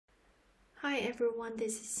Hi everyone,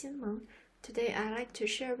 this is Xinmeng. Today I'd like to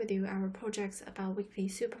share with you our projects about weakly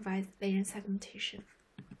supervised lesion segmentation.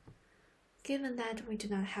 Given that we do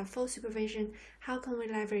not have full supervision, how can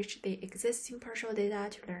we leverage the existing partial data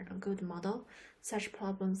to learn a good model? Such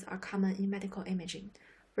problems are common in medical imaging,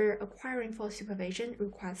 where acquiring full supervision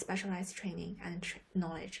requires specialized training and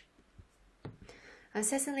knowledge.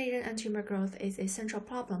 Assessing lesion and tumor growth is a central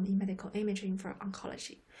problem in medical imaging for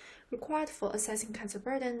oncology, required for assessing cancer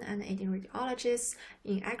burden and aiding radiologists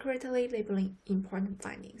in accurately labeling important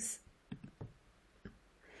findings.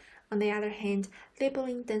 On the other hand,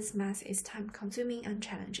 labeling dense mass is time-consuming and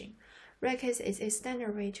challenging. RECIST is a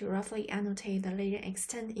standard way to roughly annotate the lesion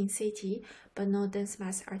extent in CT, but no dense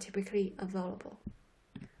mass are typically available.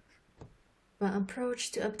 One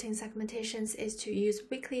approach to obtain segmentations is to use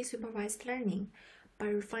weakly supervised learning. By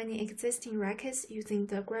refining existing RECIST using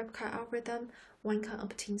the GrabCAR algorithm, one can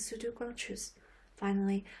obtain pseudo-ground truths.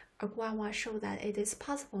 Finally, Agwawa showed that it is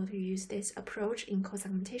possible to use this approach in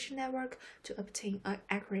co-segmentation network to obtain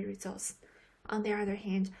accurate results. On the other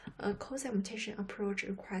hand, a co-segmentation approach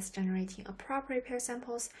requires generating appropriate pair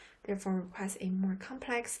samples, therefore requires a more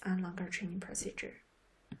complex and longer training procedure.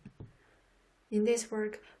 In this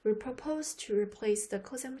work, we propose to replace the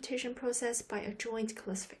co-segmentation process by a joint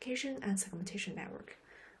classification and segmentation network.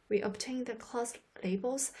 We obtain the class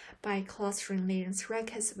labels by clustering lesions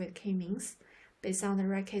RECIST with k-means. Based on the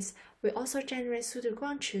RECIST, we also generate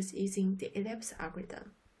pseudo-ground truths using the ellipse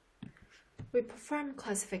algorithm. We perform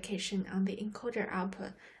classification on the encoder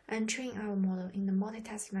output and train our model in a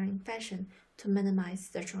multitask learning fashion to minimize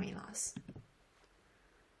the join loss.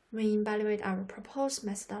 We evaluate our proposed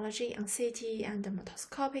methodology on CT and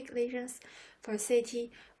dermatoscopic lesions. For CT,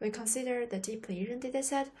 we consider the deep lesion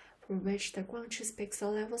dataset for which the ground truth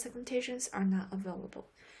pixel level segmentations are not available.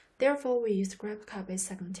 Therefore, we use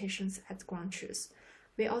GrabCAR-based segmentations as ground truths.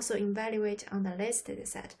 We also evaluate on the list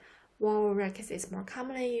dataset. While RECIST is more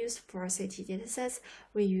commonly used for CT datasets,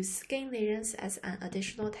 we use skin lesions as an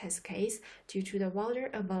additional test case due to the wider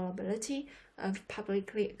availability of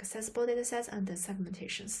publicly accessible datasets and the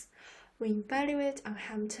segmentations. We evaluate on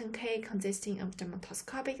Hamilton K consisting of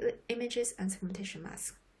dermatoscopic images and segmentation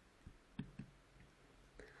masks.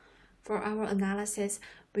 For our analysis,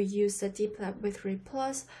 we use the deep lab with RE+.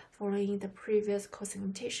 Following the previous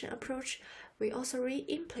co-segmentation approach, we also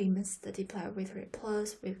re-implement the deep lab with RE+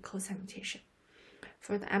 with co-segmentation.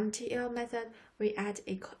 For the MIDL method, we add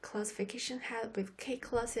a classification head with K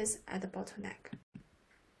classes at the bottleneck.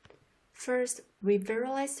 First, we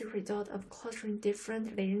visualize the result of clustering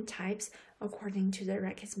different lesion types according to the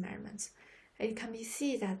RECIST measurements. It can be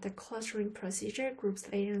seen that the clustering procedure groups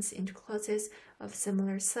lesions into classes of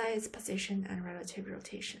similar size, position, and relative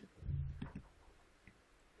rotation.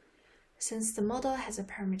 Since the model has a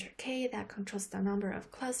parameter K that controls the number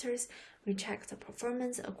of clusters, we check the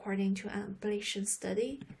performance according to an ablation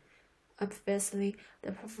study. Obviously,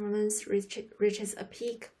 the performance reaches a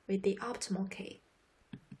peak with the optimal K.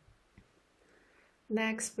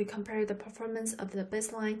 Next, we compare the performance of the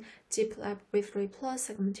baseline deep lab with RE+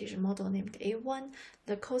 segmentation model named A1,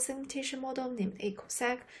 the co-segmentation model named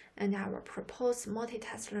A-CoSeg, and our proposed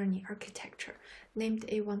multitask learning architecture named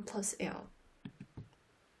A1 plus L.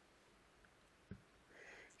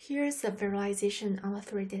 Here's the visualization on the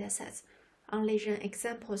three datasets. On lesion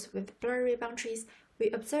examples with blurry boundaries, we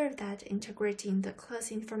observe that integrating the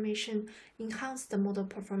class information enhances the model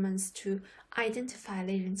performance to identify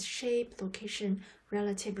lesion's shape, location,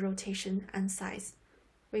 relative rotation, and size.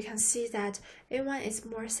 We can see that A1 is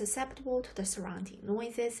more susceptible to the surrounding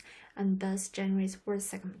noises and thus generates worse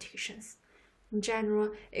segmentations. In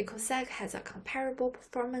general, A-CoSeg has a comparable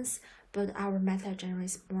performance, but our method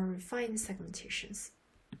generates more refined segmentations.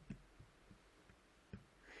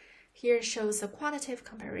 Here shows a quantitative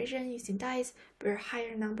comparison using dice where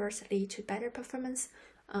higher numbers lead to better performance.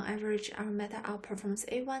 On average, our method outperforms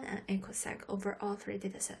A1 and A-CoSeg over all three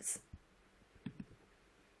datasets.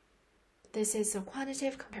 This is a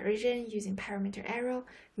quantitative comparison using parameter error.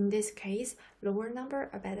 In this case, lower numbers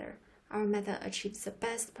are better. Our method achieves the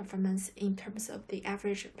best performance in terms of the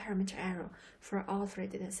average parameter error for all three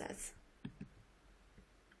datasets.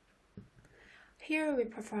 Here we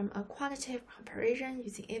perform a quantitative comparison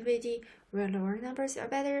using AVD where lower numbers are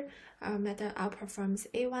better. Our method outperforms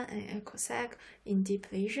A1 and A-CoSeg in deep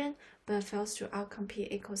lesion, but fails to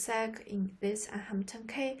outcompete A-CoSeg in this and Hamilton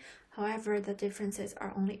K. However, the differences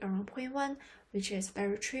are only around 0.1, which is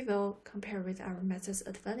very trivial compared with our method's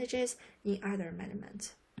advantages in other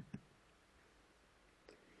measurements.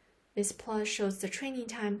 This plot shows the training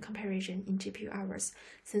time comparison in GPU hours.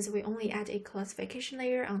 Since we only add a classification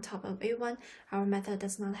layer on top of A1, our method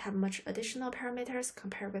does not have much additional parameters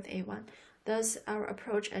compared with A1. Thus, our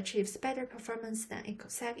approach achieves better performance than a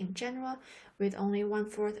seg in general, with only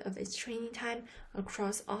 1/4 of its training time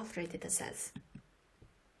across all 3 datasets.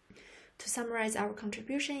 To summarize our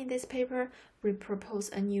contribution in this paper, we propose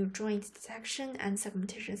a new joint detection and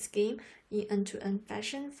segmentation scheme in end-to-end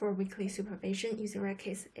fashion for weakly supervision using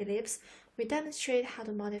RECIST ellipse. We demonstrate how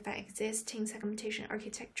to modify existing segmentation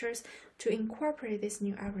architectures to incorporate this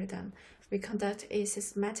new algorithm. We conduct a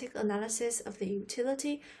systematic analysis of the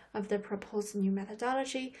utility of the proposed new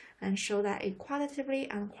methodology and show that it qualitatively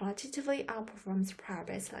and quantitatively outperforms prior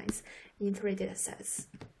baselines in 3 datasets.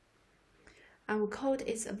 Our code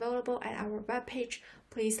is available at our webpage.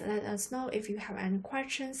 Please let us know if you have any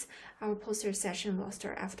questions. Our poster session will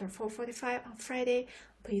start after 4:45 on Friday.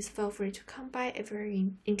 Please feel free to come by if you're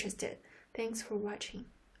interested. Thanks for watching.